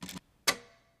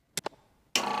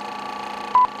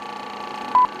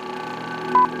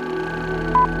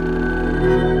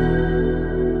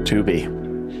To be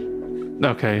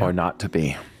Okay. or not to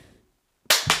be.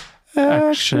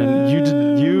 Action.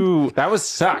 You That was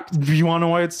sucked you want to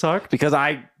know why it sucked? because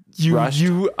I rushed.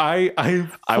 I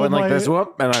went like this,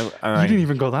 whoop, and You didn't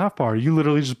even go that far. You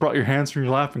literally just brought your hands from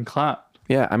your lap and clapped.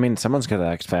 Yeah, I mean, someone's got to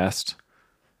act fast.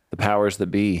 The powers that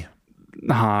be,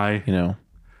 Hi. you know.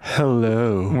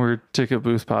 Hello. We're Ticket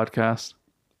Booth Podcast.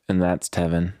 And that's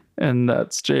Tevin. And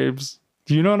that's James.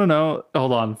 Do you want to know?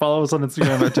 Hold on. Follow us on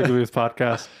Instagram at Ticket Booth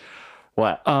Podcast.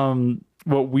 What?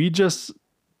 What we just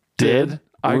did,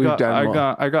 I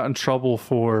got in trouble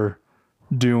for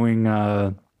doing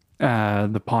the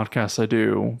podcast I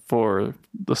do for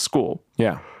the school.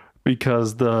 Yeah.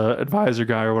 Because the advisor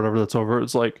guy or whatever that's over,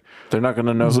 it's like, They're not going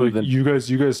to know who like, you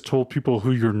guys told people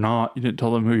who you're not. You didn't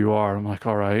tell them who you are. I'm like,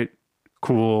 all right,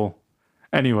 cool.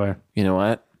 Anyway. You know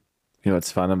what? You know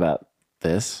what's fun about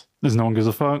this? Is no one gives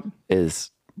a fuck?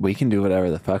 Is we can do whatever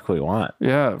the fuck we want.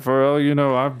 Yeah. For all you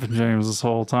know, I've been James this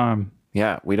whole time.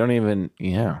 Yeah. We don't even,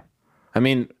 I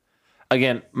mean,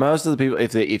 again, most of the people,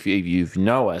 if you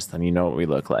know us, then you know what we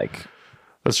look like.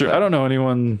 That's true. I don't know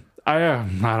anyone. I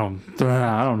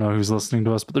don't know who's listening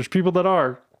to us, but there's people that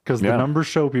are, because the numbers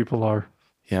show people are.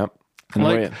 Yep.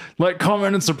 Like,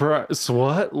 comment, and surprise.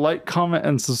 What? Like, comment,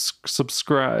 and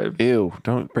subscribe. Ew!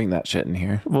 Don't bring that shit in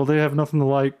here. Well, they have nothing to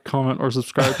like, comment, or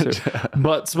subscribe to.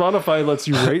 But Spotify lets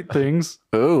you rate things.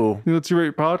 Ooh. It lets you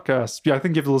rate podcasts. Yeah, I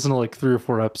think you have to listen to like 3 or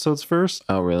 4 episodes first.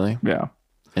 Oh, really? Yeah.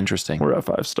 Interesting. We're at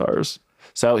 5 stars.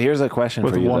 So here's a question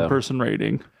with for you, one though. person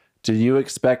rating. Did you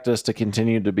expect us to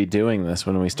continue to be doing this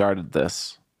when we started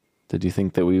this? Did you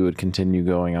think that we would continue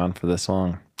going on for this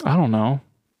long? I don't know.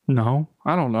 No,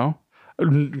 I don't know.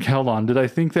 Hold on. Did I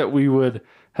think that we would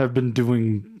have been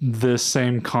doing this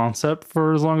same concept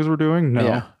for as long as we're doing? No.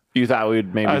 Yeah. You thought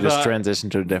we'd maybe just transition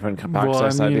to a different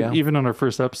podcast idea? Even on our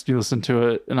first episode, you listen to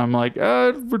it, and I'm like,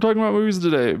 we're talking about movies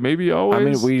today. Maybe always. I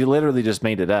mean, we literally just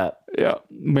made it up. Yeah,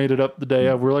 made it up the day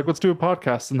of. We're like, let's do a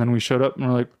podcast, and then we showed up, and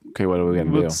we're like, okay, what are we going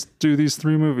to do? Let's do these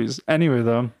 3 movies. Anyway,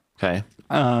 though. Okay.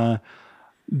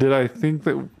 Did I think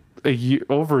that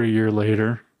over a year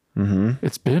later,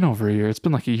 it's been over a year. It's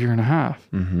been like a year and a half.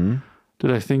 Did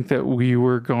I think that we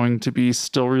were going to be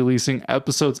still releasing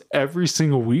episodes every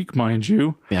single week, mind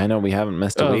you? Yeah, I know we haven't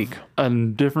missed a week. A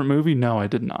different movie? No, I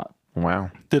did not.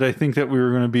 Wow. Did I think that we were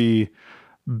going to be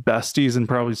besties and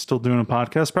probably still doing a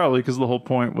podcast? Probably, because the whole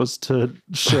point was to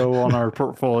show on our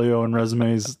portfolio and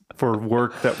resumes for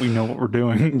work that we know what we're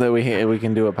doing. That we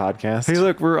can do a podcast. Hey,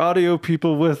 look, we're audio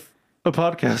people with a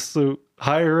podcast, so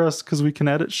hire us because we can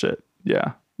edit shit.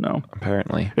 Yeah, no.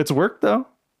 Apparently. It's work, though.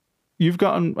 You've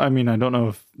gotten, I mean, I don't know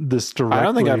if this directly. I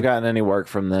don't think I've gotten any work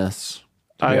from this,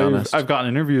 to be honest. I've gotten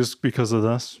interviews because of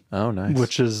this. Oh, nice.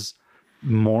 Which is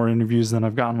more interviews than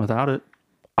I've gotten without it.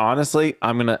 Honestly,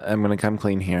 I'm gonna come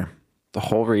clean here. The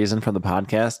whole reason for the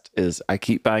podcast is I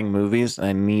keep buying movies and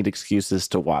I need excuses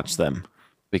to watch them.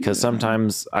 Because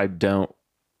sometimes I don't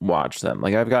watch them.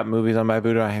 Like, I've got movies on my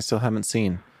Vudu I still haven't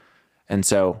seen. And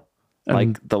so,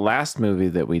 like, the last movie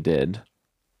that we did,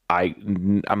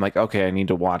 I'm like, okay, I need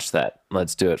to watch that.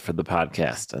 Let's do it for the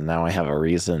podcast. And now I have a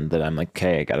reason that I'm like,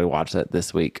 okay, I got to watch that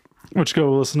this week. Which,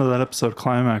 go listen to that episode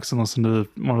Climax and listen to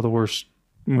one of the worst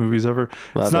movies ever.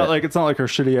 It's not like our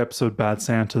shitty episode Bad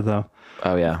Santa, though.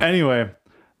 Oh yeah. Anyway,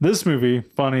 this movie,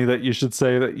 funny that you should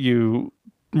say that you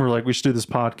were like, we should do this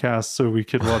podcast so we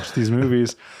could watch these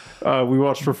movies. We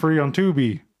watched for free on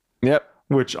Tubi. Yep.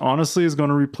 Which honestly is going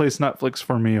to replace Netflix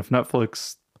for me if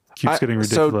Netflix keeps getting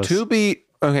ridiculous. So Tubi,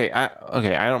 I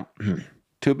don't.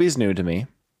 Tubi's new to me.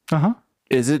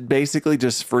 Is it basically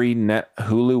just free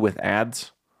Hulu with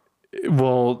ads?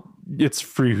 Well, it's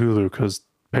free Hulu because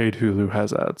paid Hulu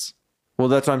has ads. Well,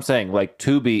 that's what I'm saying. Like,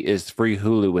 Tubi is free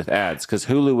Hulu with ads because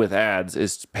Hulu with ads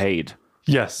is paid.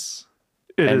 Yes.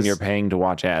 And you're paying to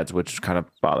watch ads, which kind of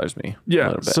bothers me. Yeah. A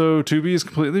little bit. So Tubi is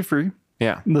completely free.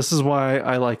 Yeah. This is why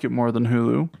I like it more than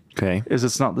Hulu. Okay. Is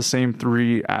it's not the same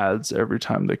 3 ads every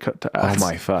time they cut to ads. Oh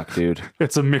my fuck, dude.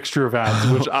 It's a mixture of ads,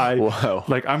 which Whoa.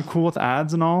 like. I'm cool with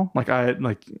ads and all. Like,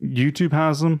 YouTube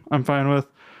has them, I'm fine with.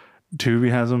 Tubi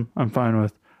has them, I'm fine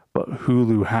with. But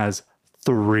Hulu has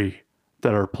 3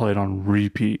 that are played on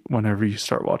repeat whenever you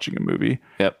start watching a movie.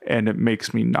 Yep. And it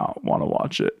makes me not want to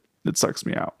watch it. It sucks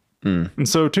me out. And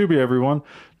so Tubi, everyone,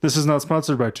 this is not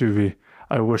sponsored by Tubi.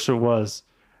 I wish it was.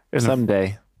 And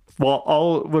someday.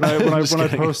 Well, when I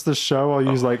post this show, I'll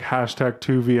use like hashtag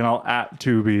Tubi and I'll @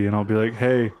 Tubi and I'll be like,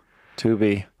 hey,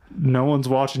 Tubi. No one's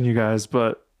watching you guys,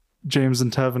 but James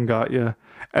and Tevin got you.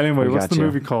 Anyway, what's the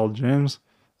movie called, James?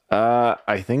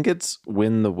 I think it's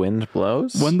When the Wind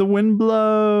Blows. When the Wind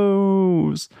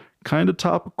Blows. Kind of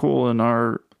topical in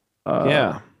our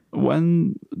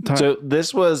So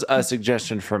this was a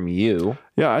suggestion from you.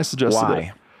 Yeah, I suggested it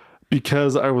Why?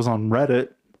 because I was on Reddit.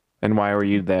 And why were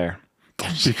you there?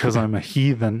 Because I'm a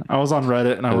heathen. I was on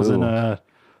Reddit and I was in a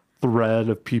thread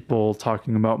of people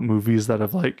talking about movies that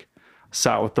have like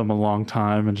sat with them a long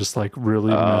time and just like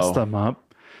really messed them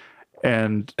up.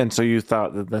 And so you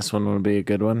thought that this one would be a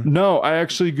good one? no, I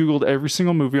actually Googled every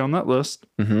single movie on that list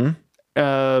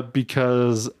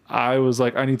because I was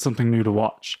like, I need something new to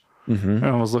watch. And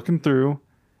I was looking through,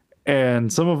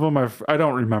 and some of them I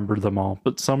don't remember them all,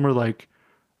 but some were like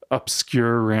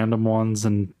obscure random ones,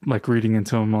 and like reading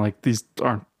into them, like these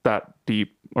aren't that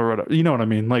deep or whatever. You know what I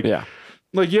mean? Like, Yeah.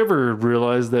 like you ever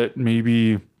realize that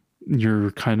maybe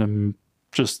you're kind of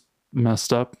just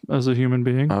messed up as a human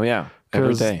being? Oh yeah. Every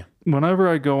 'Cause day. whenever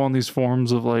I go on these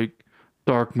forums of like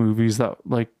dark movies that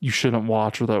like you shouldn't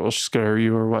watch or that will scare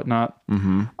you or whatnot,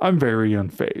 I'm very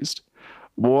unfazed.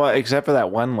 Well, except for that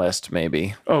one list,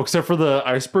 maybe. Oh, except for the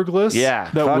iceberg list. Yeah.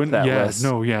 Fuck that list.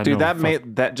 No, yeah, Dude, no, that fuck.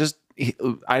 made that just.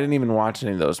 I didn't even watch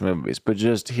any of those movies, but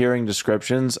just hearing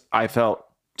descriptions, I felt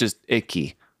just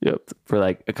icky Yep. for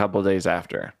like a couple of days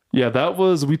after. Yeah, that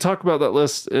was. We talked about that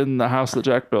list in the house that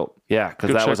Jack built. Yeah, because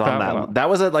Go that check was on that that. one out. That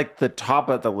was at like the top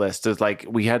of the list. Is like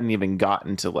we hadn't even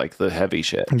gotten to like the heavy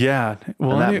shit. Yeah.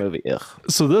 Well, And that movie, ugh.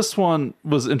 so this one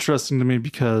was interesting to me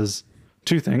because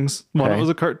two things. One, Okay. it was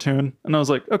a cartoon, and I was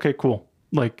like, okay, cool.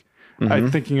 Like, I'm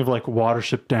thinking of like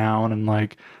Watership Down and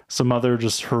like some other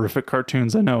just horrific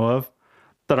cartoons I know of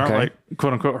that aren't Okay. like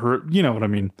quote unquote you know what I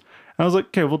mean. And I was like,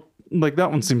 okay, well, like that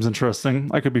one seems interesting.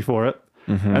 I could be for it.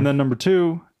 And then number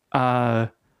two,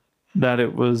 that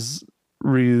it was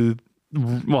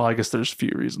well, I guess there's a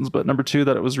few reasons, but number two,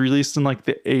 that it was released in like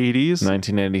the 80s.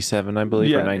 1987, I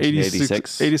believe, or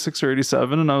 1986. 86 or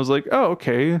 87. And I was like, oh,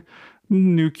 okay.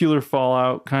 Nuclear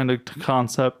fallout kind of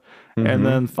concept. And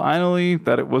then finally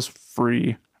that it was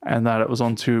free and that it was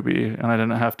on Tubi and I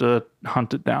didn't have to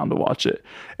hunt it down to watch it.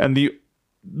 And the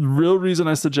real reason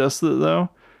I suggested it though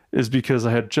is because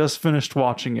I had just finished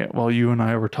watching it while you and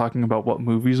I were talking about what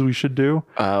movies we should do.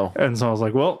 Oh, And so I was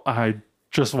like, well, I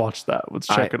just watched that. Let's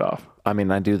check it off. I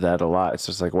mean, I do that a lot. It's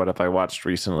just like, what if I watched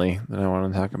recently that I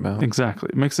want to talk about? Exactly.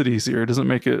 It makes it easier. It doesn't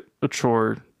make it a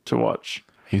chore to watch.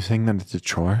 You think that it's a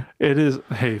chore? It is.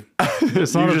 Hey,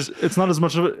 it's not. It's not as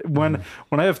much of it when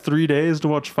I have 3 days to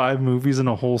watch 5 movies in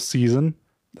a whole season.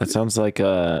 That sounds like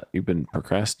you've been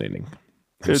procrastinating.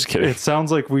 I'm just kidding. It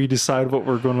sounds like we decide what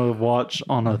we're going to watch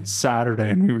on a Saturday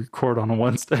and we record on a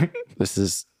Wednesday. This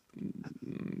is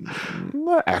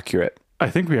not accurate. I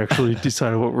think we actually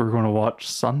decided what we were going to watch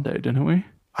Sunday, didn't we?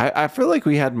 I feel like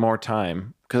we had more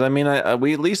time because I mean,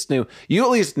 we at least knew you at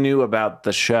least knew about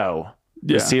the show,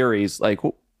 Yeah. the series, like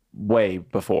way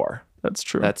before. That's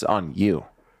true. That's on you.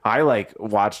 I like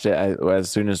watched it as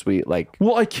soon as we like.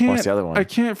 well, I can't. What's the other one? I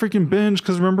can't freaking binge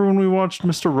because remember when we watched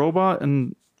Mr. Robot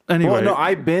and anyway. Well, no,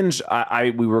 I binged.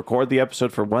 We record the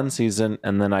episode for one season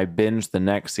and then I binged the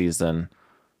next season,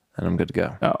 and I'm good to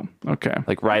go. Oh, okay.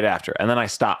 Like right after, and then I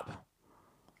stop.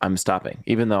 I'm stopping,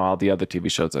 even though all the other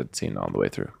TV shows I'd seen all the way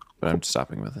through, but I'm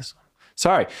stopping with this one.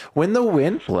 Sorry. When the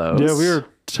Wind Blows. Yeah, we were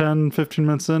 10, 15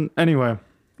 minutes in. Anyway,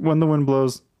 When the Wind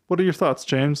Blows. What are your thoughts,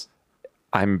 James?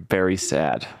 I'm very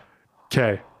sad.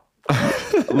 Okay.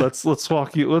 let's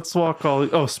walk all.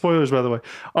 Oh, spoilers, by the way.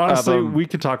 Honestly, we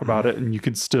could talk about it and you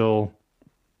could still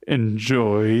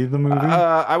enjoy the movie.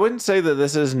 I wouldn't say that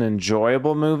this is an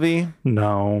enjoyable movie,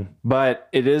 No. but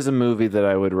it is a movie that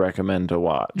I would recommend to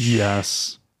watch.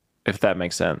 Yes. If that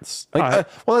makes sense. Like,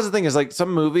 well, that's the thing is like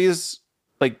some movies,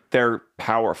 like they're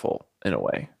powerful in a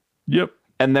way, Yep.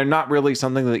 and they're not really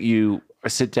something that you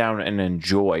sit down and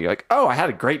enjoy. You're like, oh, I had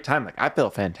a great time. Like I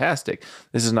feel fantastic.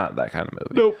 This is not that kind of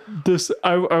movie. Nope. This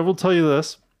I will tell you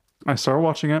this. I started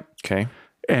watching it Okay.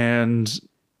 and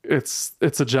it's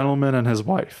a gentleman and his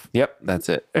wife. Yep. That's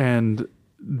it. And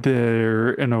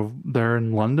they're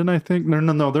in London, I think.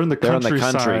 No, they're in the in the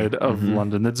countryside country. of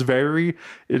London.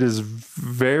 It is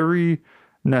very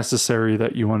necessary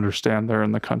that you understand they're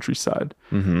in the countryside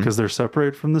because they're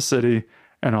separated from the city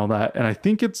and all that. And I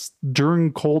think it's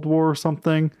during Cold War or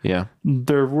something. Yeah.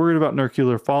 They're worried about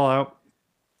nuclear fallout,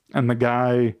 and the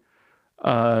guy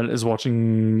is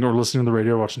watching or listening to the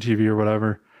radio, watching TV or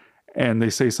whatever, and they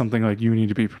say something like, "You need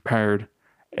to be prepared."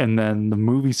 And then the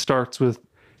movie starts with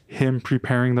him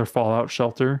preparing their fallout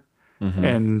shelter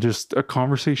and just a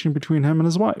conversation between him and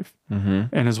his wife.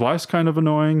 And his wife's kind of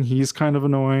annoying. He's kind of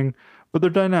annoying, but their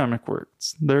dynamic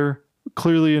works. They're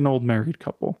clearly an old married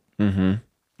couple. And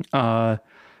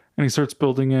he starts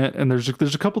building it. And there's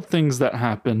a couple things that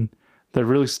happen that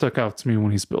really stuck out to me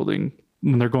when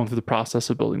they're going through the process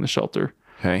of building the shelter.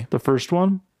 Okay. The first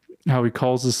one how he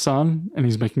calls his son and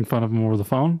he's making fun of him over the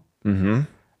phone. Mm-hmm.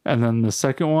 And then the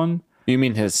second one, You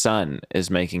mean his son is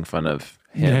making fun of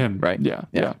him, right? Yeah.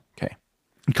 Okay.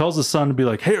 He calls his son to be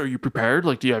like, hey, are you prepared?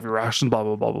 Like, do you have your rations? Blah,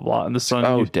 blah, blah, blah, blah. And the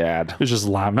son Dad. is just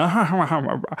laughing.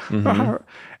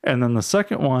 And then the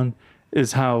second one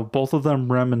is how both of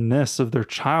them reminisce of their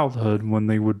childhood when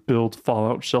they would build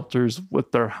fallout shelters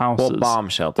with their houses. Well, bomb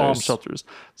shelters. Bomb shelters.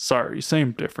 Sorry,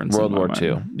 same difference. World in my War mind.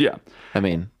 II. Yeah. I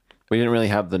mean, we didn't really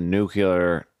have the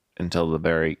nuclear until the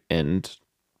very end.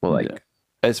 Well, like,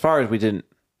 as far as we didn't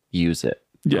use it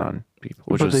on people,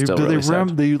 which was still really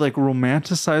sad. They like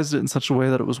romanticized it in such a way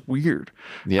that it was weird.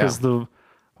 Yeah. Because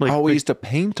we used to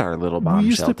paint our little bomb we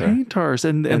used shelter. to paint ours,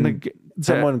 and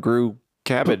someone grew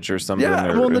cabbage or something.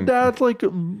 Yeah, the dad like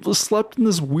slept in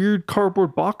this weird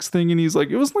cardboard box thing, and he's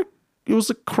like, it was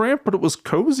a cramp, but it was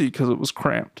cozy because it was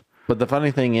cramped. But the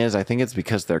funny thing is, I think it's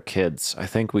because they're kids. I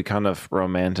think we kind of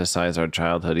romanticize our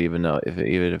childhood, even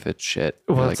if it's shit.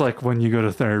 Well, it's like when you go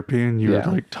to therapy and you're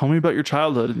like, tell me about your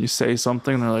childhood, and you say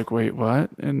something, and they're like, wait, what?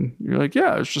 And you're like,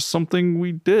 yeah, it's just something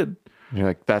we did. You're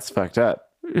like, that's fucked up.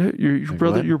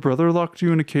 Your brother locked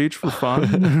you in a cage for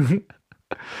fun.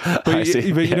 but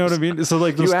you know what I mean? So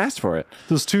like you asked for it.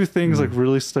 Those two things like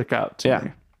really stick out to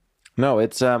me. No,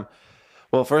 it's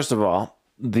well, first of all,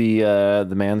 the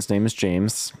man's name is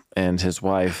James, and his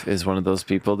wife is one of those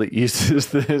people that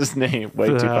uses his name way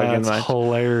too fucking much. That's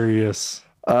hilarious.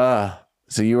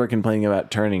 So you were complaining about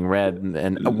turning red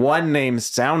and one name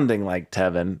sounding like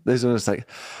Tevin. This one was like,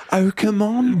 oh, come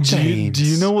on, James. Do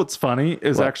you know what's funny?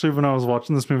 Actually when I was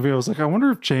watching this movie, I was like, I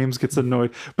wonder if James gets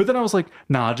annoyed. But then I was like,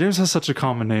 nah, James has such a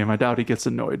common name. I doubt he gets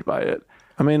annoyed by it.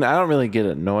 I mean, I don't really get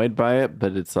annoyed by it,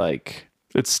 but it's like...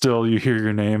 It's still, you hear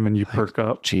your name and you perk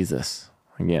up. Jesus.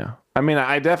 Yeah. I mean,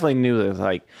 I definitely knew that,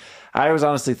 like, I was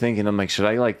honestly thinking, I'm like, should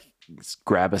I, like,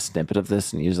 grab a snippet of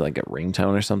this and use, like, a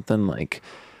ringtone or something? Like...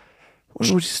 Would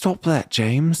you stop that,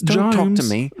 James? Don't talk to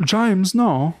me. James,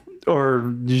 no.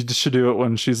 Or you should do it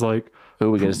when she's like, oh,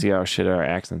 we gotta see how shit our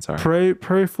accents are.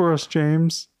 Pray for us,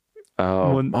 James.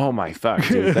 Oh my fuck,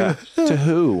 dude. To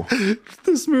who?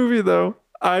 This movie, though,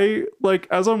 I like,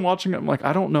 as I'm watching it, I'm like,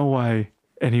 I don't know why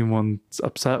anyone's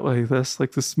upset like this.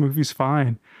 Like, this movie's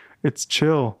fine. It's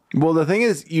chill. Well, the thing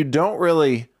is, you don't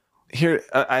really hear.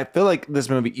 I feel like this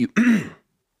movie,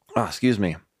 excuse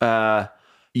me.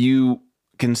 You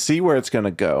can see where it's going to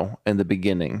go in the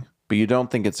beginning, but you don't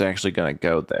think it's actually going to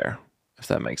go there, if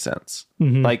that makes sense.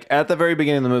 Mm-hmm. Like at the very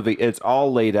beginning of the movie, it's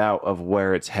all laid out of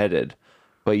where it's headed,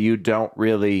 but you don't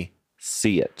really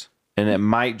see it. And it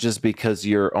might just because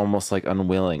you're almost like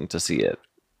unwilling to see it.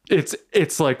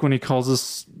 It's like when he calls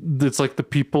us, it's like the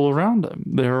people around him,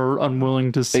 they're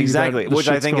unwilling to see exactly, which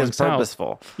I think is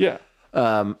purposeful. South.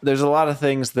 Yeah. There's a lot of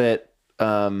things that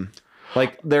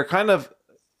like they're kind of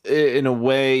in a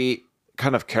way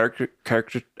kind of character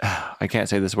I can't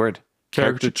say this word.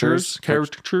 Caricatures.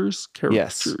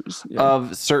 Yes. Yeah.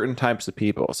 Of certain types of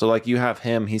people. So like you have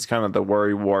him, he's kind of the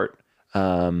worrywart.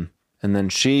 And then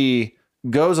she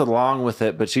goes along with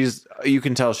it, but you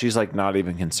can tell she's like not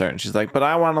even concerned. She's like, but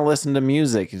I want to listen to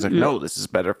music. He's like, no, this is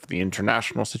better for the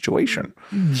international situation.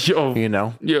 You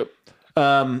know? Yep.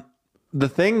 The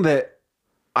thing that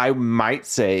I might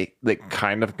say that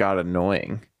kind of got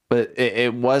annoying, but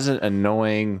it wasn't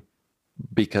annoying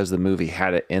because the movie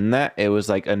had it in that. It was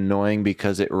like annoying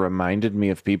because it reminded me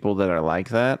of people that are like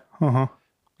that. Uh-huh.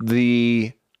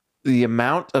 The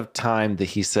amount of time that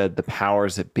he said the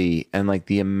powers that be, and like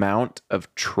the amount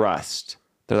of trust.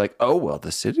 They're like, oh, well,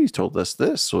 the city told us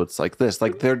this, so it's like this.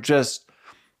 Like they're just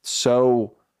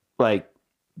so like,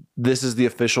 this is the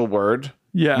official word.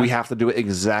 Yeah. We have to do it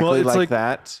exactly like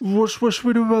that. What should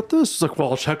we do about this? It's like,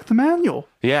 well, I'll check the manual.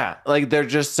 Yeah. Like they're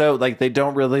just so like, they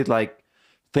don't really like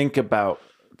think about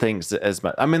things as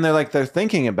much. I mean, they're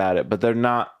thinking about it, but they're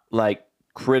not like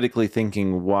critically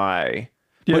thinking why.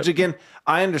 Yep. Which again,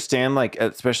 I understand, like,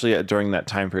 especially during that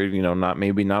time period, you know, not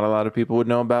a lot of people would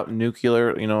know about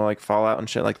nuclear, you know, like fallout and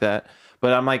shit like that.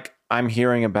 But I'm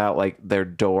hearing about like their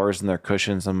doors and their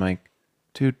cushions. I'm like,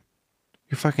 dude,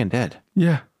 you're fucking dead.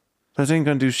 Yeah. That ain't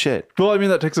gonna do shit. Well, I mean,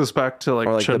 that takes us back to like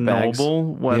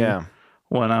Chernobyl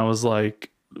when I was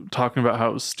like talking about how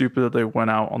it was stupid that they went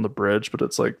out on the bridge, but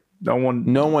it's like no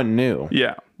one knew.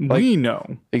 Yeah, like, we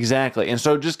know exactly. And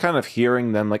so just kind of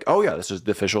hearing them like, oh yeah, this is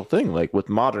the official thing, like with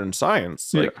modern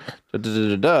science, like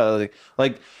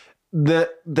like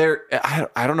they're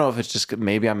I don't know if it's just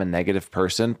maybe I'm a negative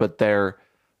person, but their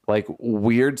like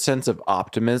weird sense of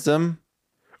optimism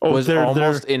was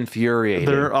almost infuriating.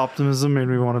 Their optimism made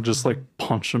me want to just like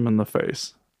punch them in the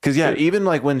face. Because even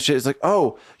like when shit's like,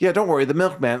 oh yeah, don't worry, the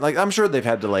milkman. Like I'm sure they've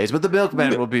had delays, but the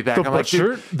milkman will be back. I'm like,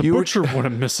 dude, the butcher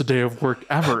wouldn't miss a day of work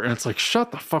ever. And it's like,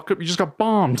 shut the fuck up, you just got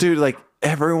bombed, dude. Like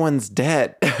everyone's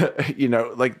dead.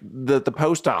 Like the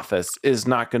post office is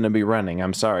not going to be running.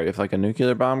 I'm sorry, if like a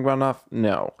nuclear bomb went off,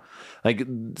 no. Like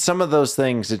some of those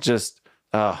things, it just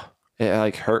it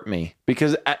like hurt me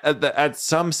because at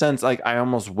some sense, like I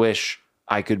almost wish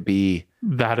I could be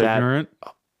that ignorant,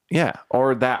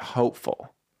 or that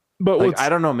hopeful. But like, I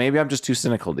don't know. Maybe I'm just too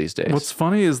cynical these days. What's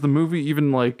funny is the movie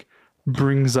even like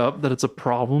brings up that it's a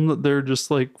problem that they're just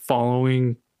like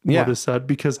following what is said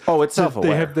because it's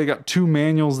self-aware. They got two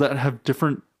manuals that have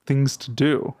different things to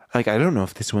do. Like I don't know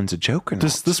if this one's a joke or not.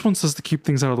 This one says to keep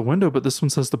things out of the window, but this one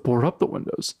says to board up the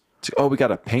windows. We got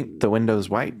to paint the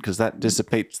windows white because that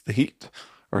dissipates the heat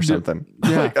or something.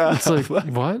 Yeah, it's like what?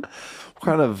 What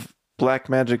kind of black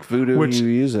magic voodoo are you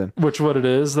using? Which what it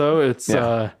is though?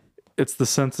 It's the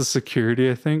sense of security,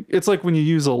 I think. It's like when you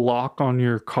use a lock on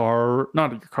your car,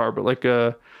 not your car, but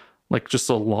like just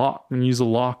a lock. When you use a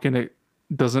lock and it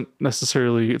doesn't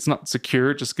necessarily, it's not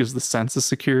secure. It just gives the sense of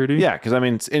security. Yeah, because I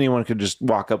mean, anyone could just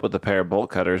walk up with a pair of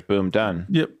bolt cutters, boom, done.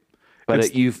 Yep.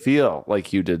 But you feel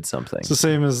like you did something. It's the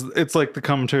same as, it's like the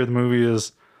commentary of the movie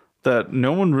is that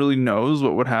no one really knows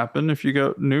what would happen if you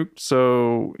got nuked.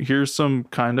 So here's some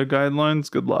kind of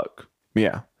guidelines. Good luck.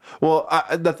 Yeah. Well,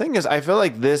 the thing is, I feel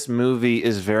like this movie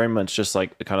is very much just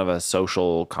like kind of a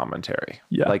social commentary.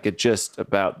 Yeah. Like it's just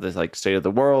about the like state of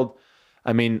the world.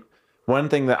 I mean, one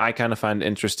thing that I kind of find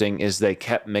interesting is they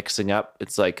kept mixing up.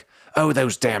 It's like, oh,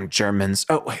 those damn Germans.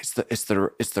 Oh, it's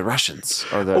the Russians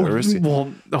or the Russians.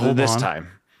 Well, hold this on. time,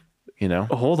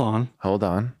 Hold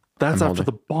on. That's after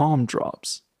the bomb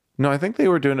drops. No, I think they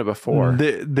were doing it before.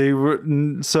 They were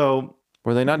so.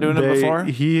 Were they not doing it before?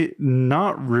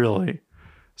 Not really.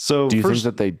 So do you think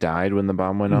that they died when the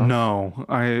bomb went off? No,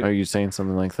 Are you saying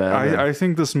something like that? I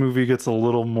think this movie gets a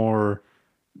little more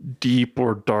deep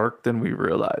or dark than we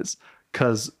realize.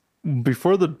 Because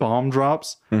before the bomb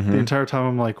drops, the entire time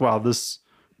I'm like, wow, these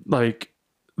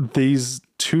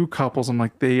two couples, I'm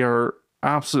like, they are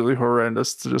absolutely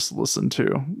horrendous to just listen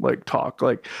to, like talk,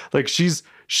 like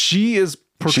she is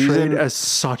portrayed as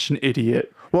such an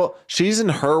idiot. Well, she's in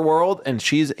her world and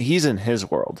he's in his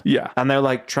world. Yeah. And they're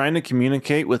like trying to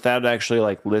communicate without actually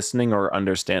like listening or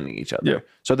understanding each other. Yeah.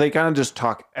 So they kind of just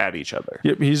talk at each other.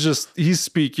 Yep. He's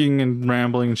speaking and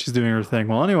rambling and she's doing her thing.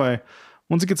 Well, anyway,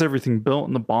 once he gets everything built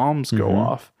and the bombs go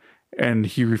off and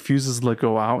he refuses to let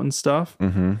go out and stuff,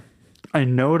 I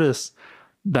notice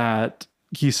that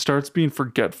he starts being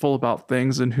forgetful about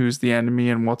things and who's the enemy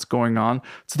and what's going on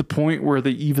to the point where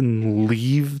they even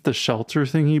leave the shelter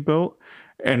thing he built.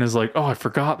 And is like, oh, I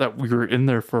forgot that we were in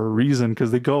there for a reason because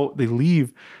they leave.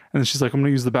 And then she's like, I'm going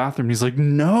to use the bathroom. He's like,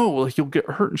 no, like you'll get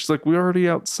hurt. And she's like, we're already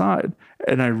outside.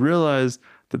 And I realized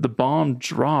that the bomb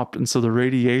dropped. And so the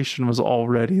radiation was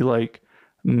already like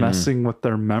messing with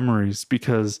their memories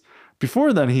because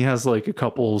before then he has like a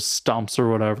couple stumps or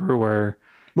whatever where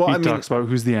he talks about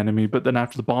who's the enemy. But then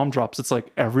after the bomb drops, it's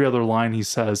like every other line he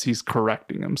says, he's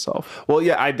correcting himself. Well,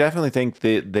 yeah, I definitely think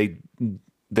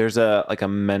there's a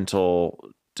mental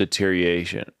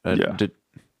deterioration.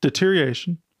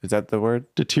 Deterioration. Is that the word?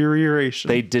 Deterioration.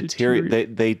 They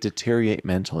deteriorate. They deteriorate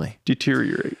mentally.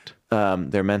 Deteriorate.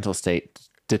 Their mental state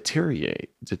deteriorate.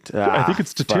 I think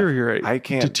it's deteriorate. I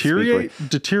can't deteriorate.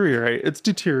 Deteriorate. It's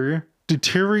deteriorate.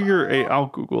 Deteriorate. I'll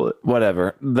Google it.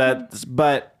 Whatever.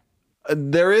 But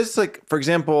there is like, for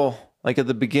example, like at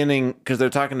the beginning, because they're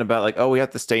talking about like, oh, we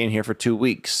have to stay in here for 2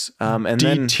 weeks, and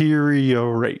then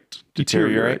deteriorate.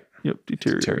 Yep,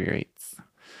 deteriorates.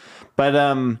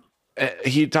 But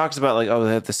he talks about like, oh,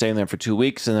 they have to stay in there for 2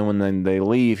 weeks, and then when they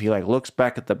leave, he like looks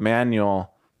back at the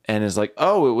manual and is like,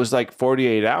 oh, it was like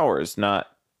 48 hours, not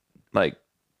like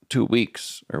 2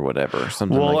 weeks or whatever,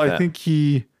 something like that.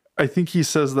 I think he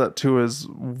says that to his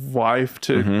wife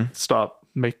to stop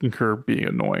making her being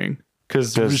annoying.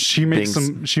 Because she makes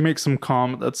some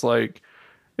comment that's like,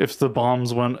 if the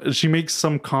bombs went, she makes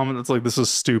some comment that's like, this is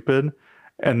stupid.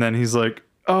 And then he's like,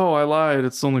 oh, I lied.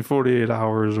 It's only 48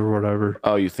 hours or whatever.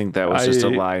 Oh, you think that was just a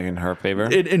lie in her favor?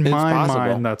 In my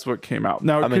mind, that's what came out.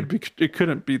 Now, it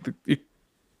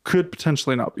could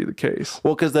potentially not be the case.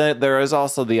 Well, because there is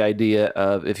also the idea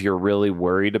of if you're really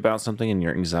worried about something and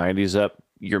your anxiety's up,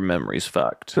 your memory's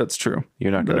fucked. That's true.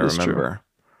 You're not going to remember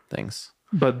things.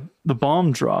 But the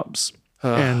bomb drops.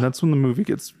 And that's when the movie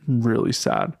gets really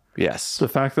sad. Yes. The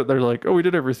fact that they're like, oh, we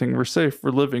did everything. We're safe.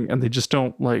 We're living. And they just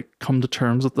don't like come to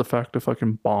terms with the fact a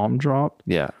fucking bomb dropped.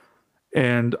 Yeah.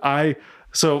 And I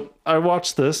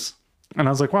watched this and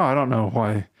I was like, wow, I don't know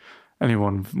why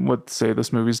anyone would say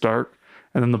this movie's dark.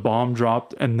 and then the bomb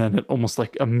dropped, and then it almost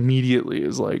like immediately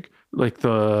is like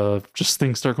the just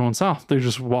things start going south. They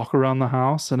just walk around the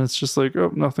house and it's just like,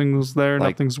 oh, nothing's there,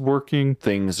 Like, nothing's working.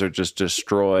 Things are just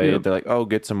destroyed. Yep. They're like, oh,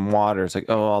 get some water. It's like,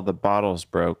 oh, all the bottles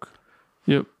broke.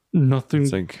 Yep. Nothing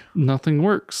It's like, nothing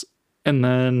works. And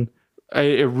then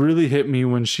it really hit me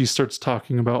when she starts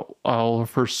talking about all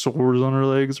of her sores on her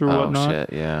legs or oh whatnot. shit,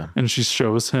 yeah. And she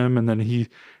shows him, and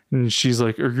then she's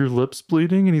like, "Are your lips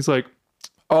bleeding?" And he's like,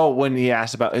 Oh, when he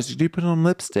asked about, do you put on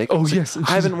lipstick? "Oh It's like, yes." And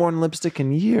I haven't worn lipstick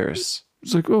in years.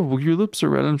 It's like, "Oh, well, your lips are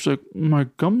red." And she's like, "My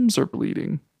gums are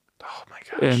bleeding." Oh my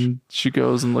gosh. And she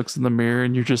goes and looks in the mirror,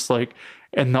 and you're just like,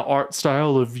 and the art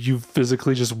style of you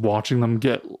physically just watching them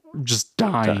get just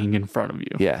dying in front of you.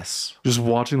 Yes. Just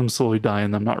watching them slowly die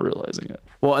and them not realizing it.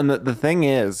 Well, and the thing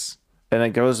is, and it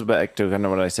goes back to kind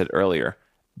of what I said earlier,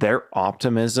 their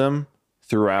optimism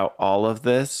throughout all of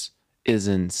this is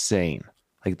insane.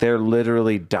 Like they're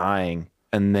literally dying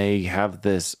and they have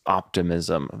this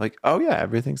optimism like, oh yeah,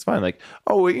 everything's fine. Like,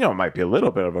 oh, it might be a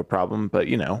little bit of a problem, but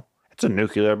it's a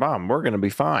nuclear bomb. We're going to be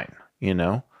fine.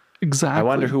 Exactly. I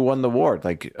wonder who won the war.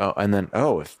 Like, oh, and then,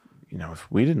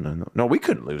 if we didn't, no, we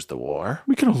couldn't lose the war.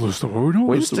 We can lose the war. We don't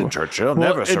lose the Winston war. Churchill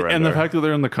never surrendered. And the fact that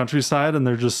they're in the countryside and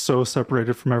they're just so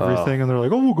separated from everything, and they're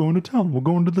like, "Oh, we'll go into town. We'll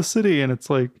go into the city," and it's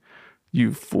like,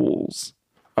 you fools.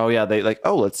 Oh yeah, they like,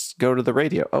 oh, let's go to the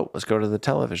radio. Oh, let's go to the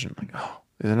television. Like, oh,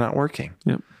 they're not working.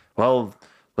 Yep. Well,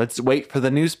 let's wait for the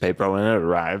newspaper when it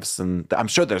arrives, and I'm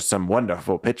sure there's some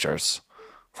wonderful pictures.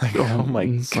 Like, oh my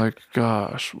It's like,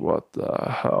 gosh, what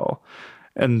the hell?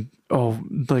 And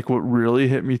like what really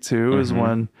hit me too is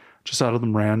when just out of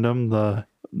them random,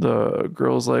 the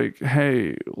girl's like,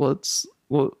 "Hey, I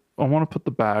want to put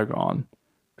the bag on."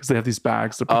 Because they have these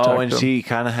bags to protect Oh, and them. she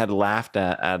kind of had laughed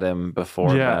at him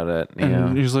before about it.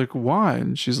 And he's like, "Why?"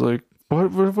 And she's like,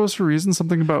 What was her reason?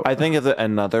 Something about I think if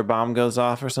another bomb goes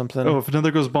off or something. if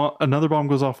another bomb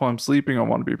goes off while I'm sleeping, I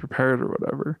want to be prepared or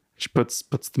whatever. She puts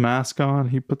the mask on.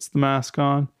 He puts the mask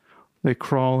on. They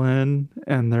crawl in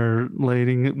and they're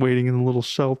waiting in a little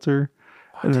shelter.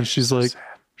 And then she's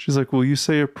like, "Will you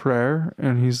say a prayer?"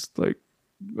 And he's like,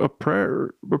 "A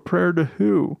prayer? A prayer to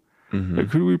who? Like,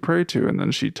 who do we pray to?" And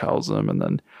then she tells him, and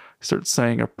then he starts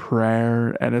saying a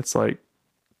prayer, and it's like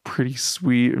pretty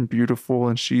sweet and beautiful.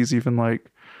 And she's like,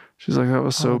 "That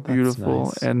was so beautiful."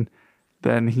 Nice. And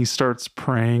then he starts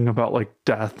praying about like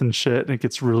death and shit, and it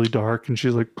gets really dark, and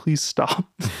she's like, "Please stop."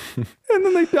 And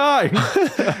then they die.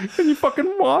 And you fucking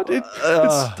what? You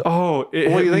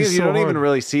don't even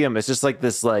really see him. It's just like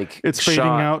this, like it's shot. fading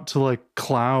out to like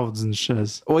clouds and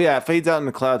shiz. Well, yeah, it fades out in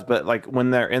the clouds, but like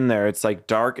when they're in there, it's like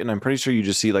dark, and I'm pretty sure you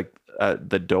just see like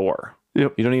the door.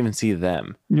 Yep. You don't even see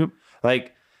them. Yep.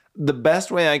 Like the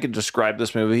best way I could describe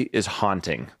this movie is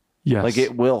haunting. Yes. Like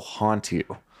it will haunt you.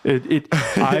 It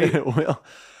will.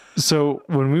 So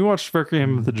when we watched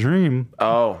Requiem of the Dream,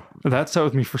 Oh, that sat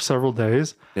with me for several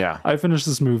days. yeah. I finished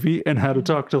this movie and had to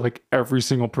talk to like every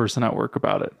single person at work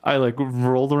about it. I like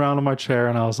rolled around in my chair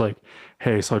and I was like,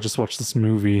 "Hey, so I just watched this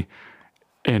movie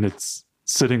and it's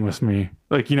sitting with me."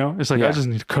 Like, it's like, Yeah. I just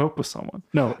need to cope with someone.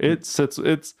 No, it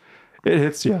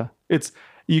hits you.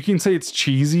 You can say it's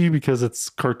cheesy because it's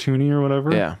cartoony or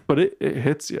whatever. Yeah. But it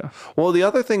hits you. Well, the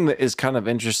other thing that is kind of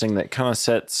interesting that kind of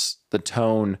sets the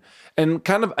tone and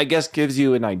kind of, I guess, gives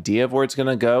you an idea of where it's going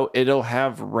to go. It'll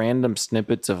have random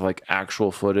snippets of like actual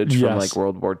footage from Yes. like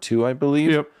World War II, I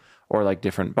believe, Yep. or like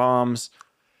different bombs.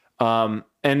 And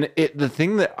the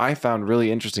thing that I found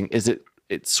really interesting is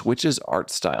it switches art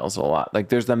styles a lot. Like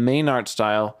there's the main art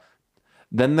style,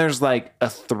 then there's like a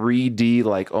 3D,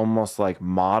 like almost like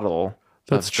model.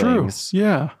 That's of true. things.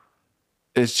 Yeah.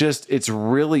 It's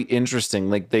really interesting.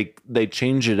 Like they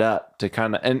change it up to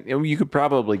kind of, and you could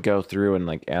probably go through and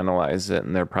like analyze it,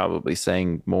 and they're probably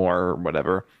saying more or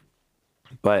whatever.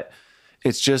 But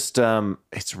it's just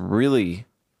it's really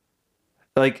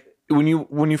like when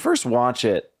you first watch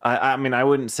it, I mean, I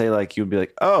wouldn't say like you'd be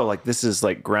like, "Oh, like this is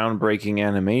like groundbreaking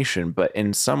animation," but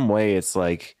in some way it's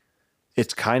like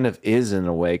it kind of is in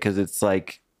a way, because it's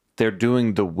like they're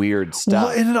doing the weird stuff.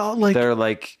 Well, and it all like They're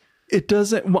like, it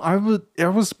doesn't. Well, I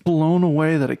was blown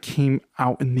away that it came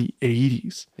out in the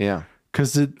 80s. yeah.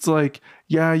 Because it's like,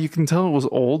 yeah, you can tell it was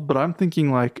old, but I'm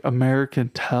thinking like American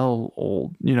Tell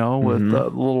old, with the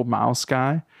little mouse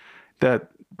guy that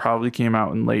probably came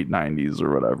out in late 90s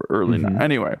or whatever, early 90s.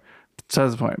 Anyway,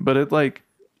 besides the point. But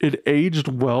it aged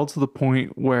well to the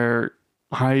point where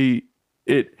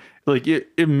it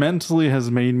mentally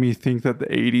has made me think that the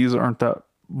 80s aren't that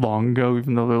long ago,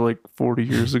 even though they're like 40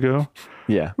 years ago.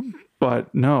 Yeah.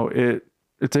 But no,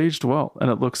 it's aged well and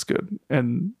it looks good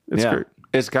and it's great.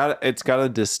 It's got a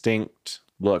distinct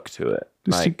look to it.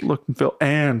 Distinct look and feel.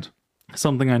 And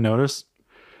something I noticed,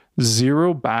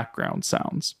 0 background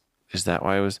sounds. Is that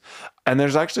why it was? And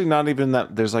there's actually not even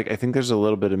that. There's like, I think there's a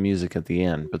little bit of music at the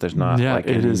end, but there's not like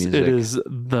any music. It is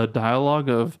the dialogue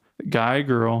of guy,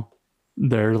 girl.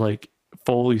 They're like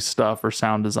Foley stuff or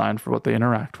sound design for what they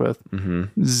interact with.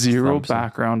 0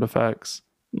 background effects,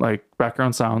 like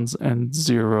background sounds, and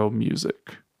 0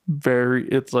 music.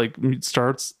 It's like it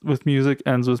starts with music,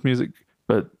 ends with music,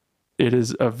 but it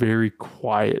is a very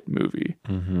quiet movie.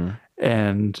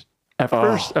 And at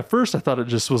first I thought it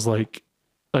just was like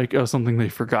something they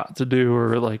forgot to do,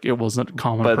 or like it wasn't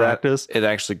common practice. It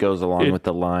actually goes along with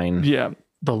the line. Yeah,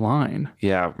 the line.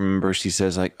 Yeah, remember she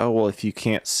says like, "Oh well, if you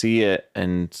can't see it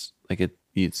and like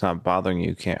it's not bothering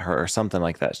you, can't hurt," or something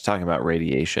like that. She's talking about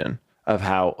radiation, of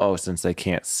how since they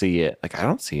can't see it, like I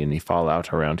don't see any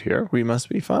fallout around here. We must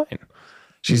be fine.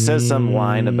 She says some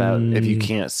line about if you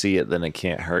can't see it, then it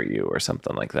can't hurt you, or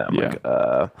something like that. I'm like,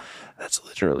 that's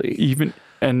literally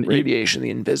radiation, the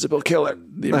invisible killer.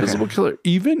 The invisible killer.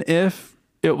 Even if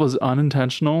it was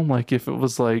unintentional, like if it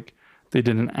was like they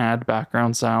didn't add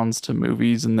background sounds to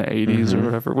movies in the 80s or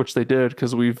whatever, which they did,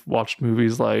 because we've watched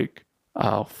movies like,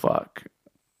 oh fuck,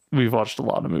 we've watched a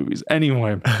lot of movies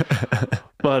anyway.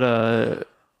 but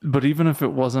even if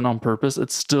it wasn't on purpose, it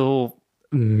still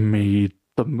made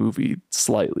the movie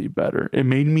slightly better. It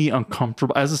made me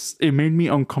uncomfortable. It made me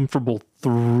uncomfortable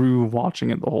through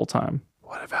watching it the whole time.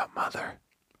 What about Mother?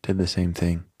 Did the same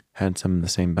thing. Had some of the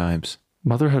same vibes.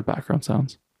 Mother had background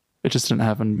sounds. It just didn't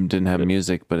have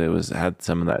music, but it had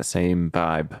some of that same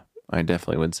vibe. I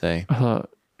definitely would say. But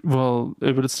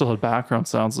it still had background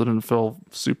sounds that didn't feel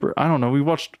super. I don't know. We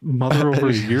watched Mother over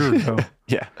a year ago.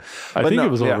 Yeah, I think it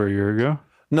was over a year ago.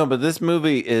 No, but this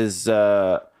movie is.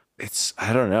 It's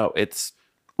I don't know. It's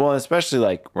especially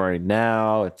like right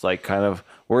now. It's like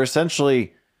we're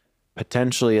essentially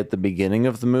potentially at the beginning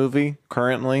of the movie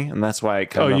currently, and that's why it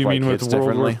kind of you like mean hits with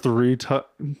World War differently. III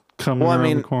coming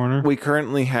around the corner? We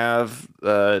currently have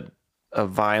a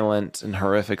violent and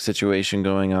horrific situation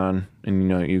going on in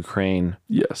Ukraine.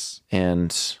 Yes,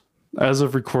 and as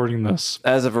of recording this,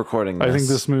 I think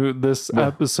this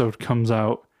episode comes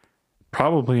out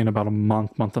probably in about a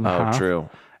month and a half. Oh, true.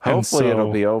 Hopefully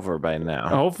it'll be over by now.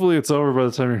 Hopefully it's over by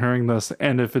the time you're hearing this.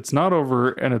 And if it's not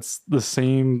over and it's the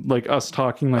same, like us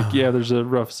talking like, there's a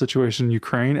rough situation in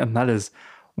Ukraine, and that is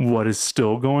what is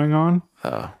still going on.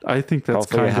 I think that's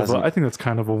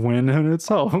kind of a win in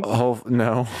itself.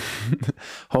 No.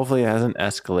 Hopefully it hasn't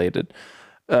escalated.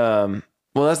 Well,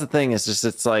 that's the thing.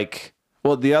 It's like,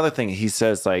 the other thing he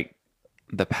says, like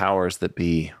the powers that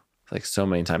be, like so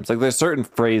many times, like there's certain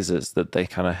phrases that they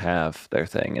kind of have their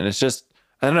thing. And it's just,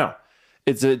 I don't know.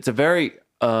 It's a very,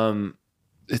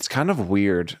 it's kind of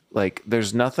weird. Like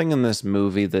there's nothing in this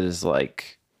movie that is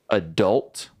like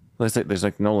adult. There's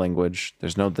like no language.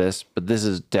 There's no this, but this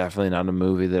is definitely not a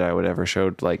movie that I would ever show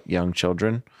to like young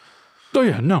children. Oh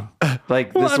yeah, no.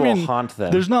 Like this will haunt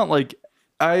them. There's not like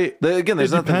it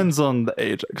depends on the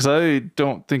age, because I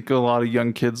don't think a lot of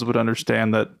young kids would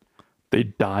understand that they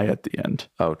die at the end.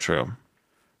 Oh, true.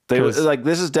 Like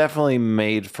this is definitely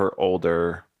made for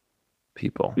older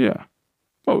people. Yeah.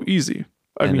 Oh, easy.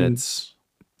 I mean,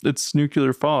 it's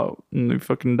nuclear fallout and they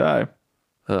fucking die.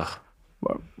 Ugh.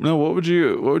 No, what would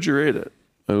you rate it?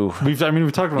 Ooh. We've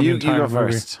talked about the entire you go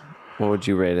movie. first. What would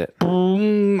you rate it?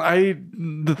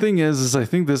 The thing is I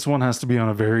think this one has to be on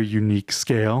a very unique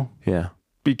scale. Yeah.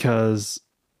 Because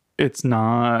it's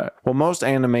not. Well, most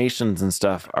animations and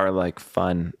stuff are like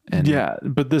fun and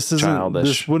but this isn't childish.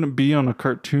 This wouldn't be on a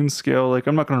cartoon scale. Like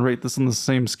I'm not going to rate this on the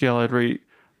same scale I'd rate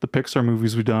the Pixar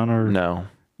movies we've done, or no,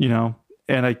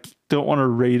 and I don't want to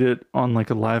rate it on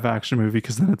like a live action movie,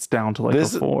 because then it's down to like a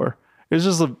 4. It's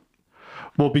just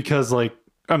because like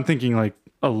I'm thinking like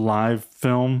a live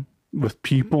film with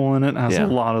people in it has a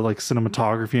lot of like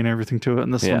cinematography and everything to it,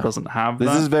 and this one doesn't have that.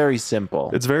 This is very simple.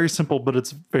 It's very simple, but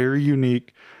it's very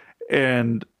unique,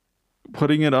 and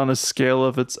putting it on a scale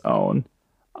of its own,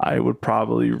 I would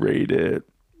probably rate it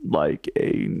like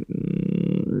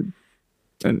an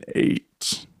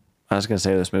 8. I was gonna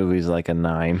say this movie is like a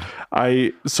 9.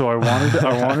 I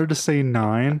wanted to say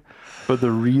 9, but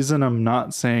the reason I'm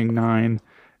not saying 9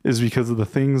 is because of the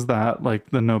things that,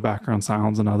 like the no background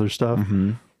sounds and other stuff.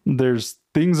 Mm-hmm. There's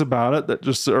things about it that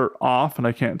just are off, and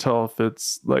I can't tell if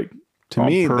it's like to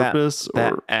me purpose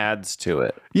that adds to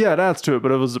it. Yeah, it adds to it,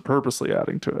 but it was purposely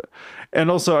adding to it. And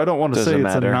also, I don't want to say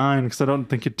it's a 9 because I don't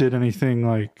think it did anything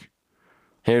like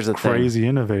crazy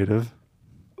innovative.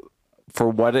 For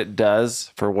what it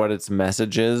does, for what its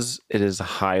message is, it is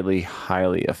highly,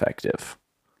 highly effective.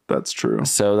 That's true.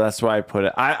 So that's why I put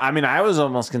it. I mean, I was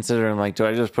almost considering like, do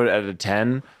I just put it at a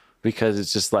 10 because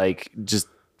it's just like just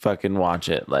fucking watch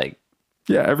it like.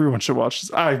 Yeah, everyone should watch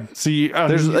this. I see.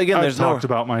 I've talked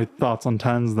about my thoughts on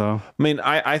 10s though. I mean,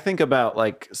 I think about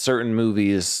like certain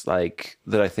movies like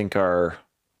that I think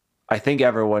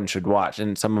everyone should watch,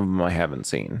 and some of them I haven't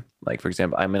seen. Like for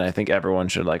example, I mean, I think everyone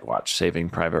should like watch Saving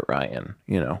Private Ryan.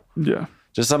 You know, Yeah.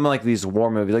 just something like these war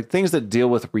movies, like things that deal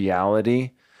with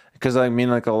reality. Because I mean,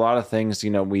 like a lot of things, you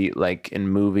know, we like in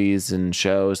movies and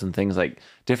shows and things like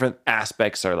different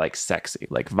aspects are like sexy.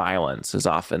 Like violence is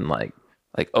often like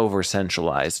over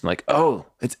centralized, like, oh,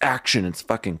 it's action, it's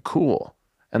fucking cool.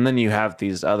 And then you have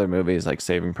these other movies like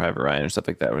Saving Private Ryan or stuff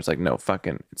like that, where it's like, no,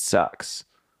 fucking, it sucks.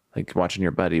 Like watching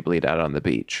your buddy bleed out on the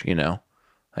beach, you know,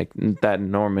 like that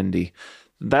Normandy.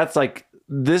 That's like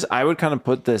this. I would kind of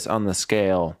put this on the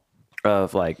scale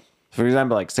of like, for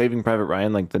example, like Saving Private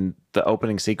Ryan, like the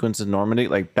opening sequence in Normandy,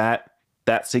 like that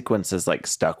sequence has like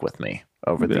stuck with me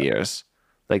over the years.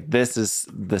 Like this is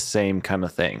the same kind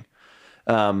of thing.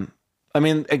 I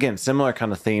mean, again, similar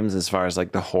kind of themes as far as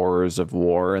like the horrors of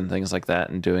war and things like that,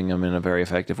 and doing them in a very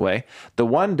effective way. The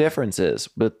one difference is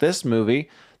with this movie,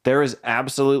 there is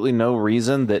absolutely no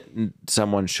reason that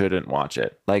someone shouldn't watch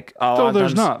it. Like,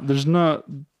 there's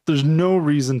no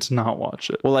reason to not watch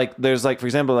it. Well, like there's like, for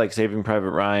example, like Saving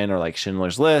Private Ryan or like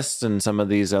Schindler's List and some of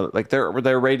these other, like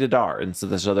they're rated R, and so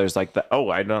there's like the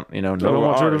I don't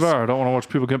watch rated R. I don't want to watch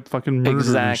people get fucking murdered.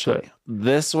 Exactly. And shit.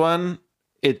 This one,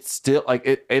 it's still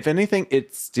like if anything,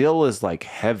 it still is like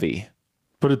heavy,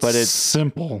 but it's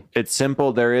simple. It's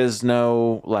simple. There's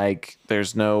no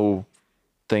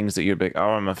things that you'd be like, oh,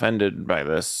 I'm offended by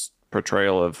this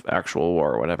portrayal of actual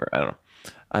war or whatever. I don't know.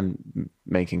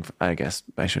 I guess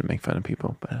I shouldn't make fun of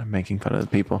people, but I'm making fun of the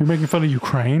people. You're making fun of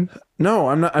Ukraine? No,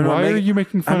 I'm not. Why are you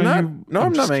making fun of you? No,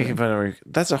 I'm not making fun of.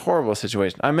 That's a horrible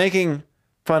situation. I'm making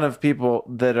fun of people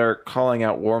that are calling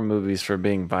out war movies for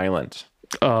being violent.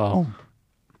 Oh,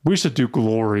 we should do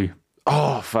Glory.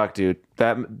 Oh fuck, dude.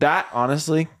 That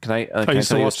honestly, can I used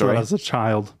to tell you a watch story? that as a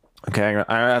child. Okay,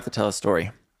 I have to tell a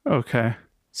story. Okay.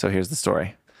 So here's the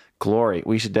story. Glory.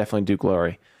 We should definitely do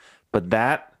Glory, but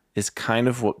that is kind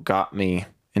of what got me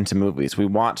into movies. We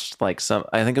watched like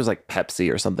I think it was like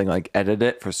Pepsi or something, like edited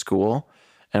it for school,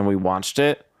 and we watched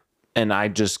it, and I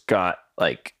just got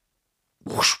like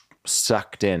whoosh,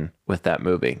 sucked in with that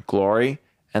movie, Glory.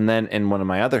 And then in one of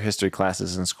my other history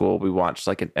classes in school, we watched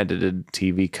like an edited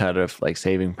TV cut of like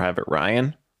Saving Private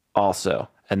Ryan also.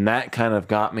 And that kind of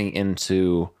got me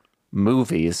into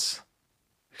movies,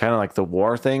 kind of like the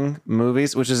war thing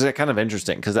movies, which is kind of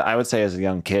interesting because I would say as a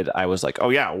young kid, I was like,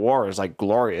 oh yeah, war is like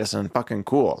glorious and fucking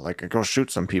cool. Like go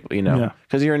shoot some people, you know,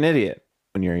 because you're an idiot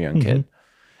when you're a young kid.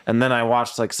 And then I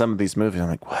watched like some of these movies. I'm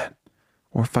like, what?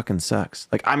 War fucking sucks.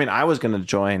 Like, I mean, I was going to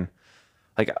join,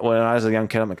 like when I was a young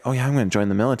kid, I'm like, oh yeah, I'm going to join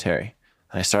the military.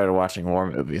 And I started watching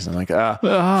war movies. I'm like, fuck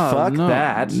no.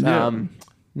 that. Yeah.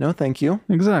 No, thank you.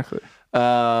 Exactly.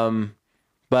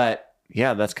 But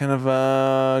yeah, that's kind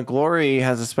of Glory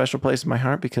has a special place in my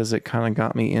heart because it kind of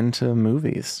got me into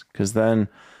movies. Because then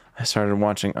I started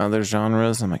watching other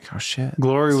genres. I'm like, oh shit.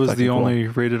 Glory was the only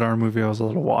rated R movie I was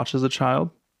able to watch as a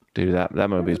child. Dude, that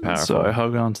movie is powerful. So I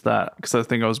hung on to that because I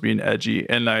think I was being edgy,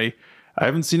 and I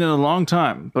haven't seen it in a long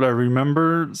time, but I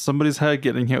remember somebody's head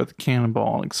getting hit with a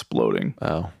cannonball and exploding.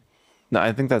 Oh, no,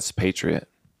 I think that's Patriot.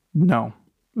 No,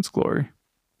 it's Glory.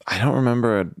 I don't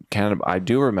remember a cannonball. I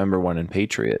do remember one in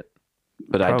Patriot,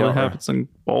 but Probably I don't. Happens in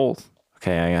both.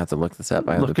 Okay, I have to look this up.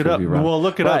 Look it up. Well,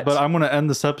 look it up. But I'm going to end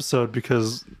this episode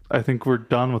because I think we're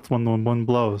done with When the Wind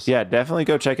Blows. Yeah, definitely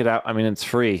go check it out. I mean, it's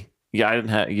free. Yeah, I didn't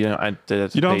have. I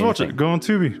did. You don't have to watch it. Go on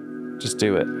Tubi. Just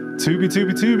do it.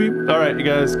 Tubi. All right, you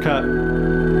guys, cut.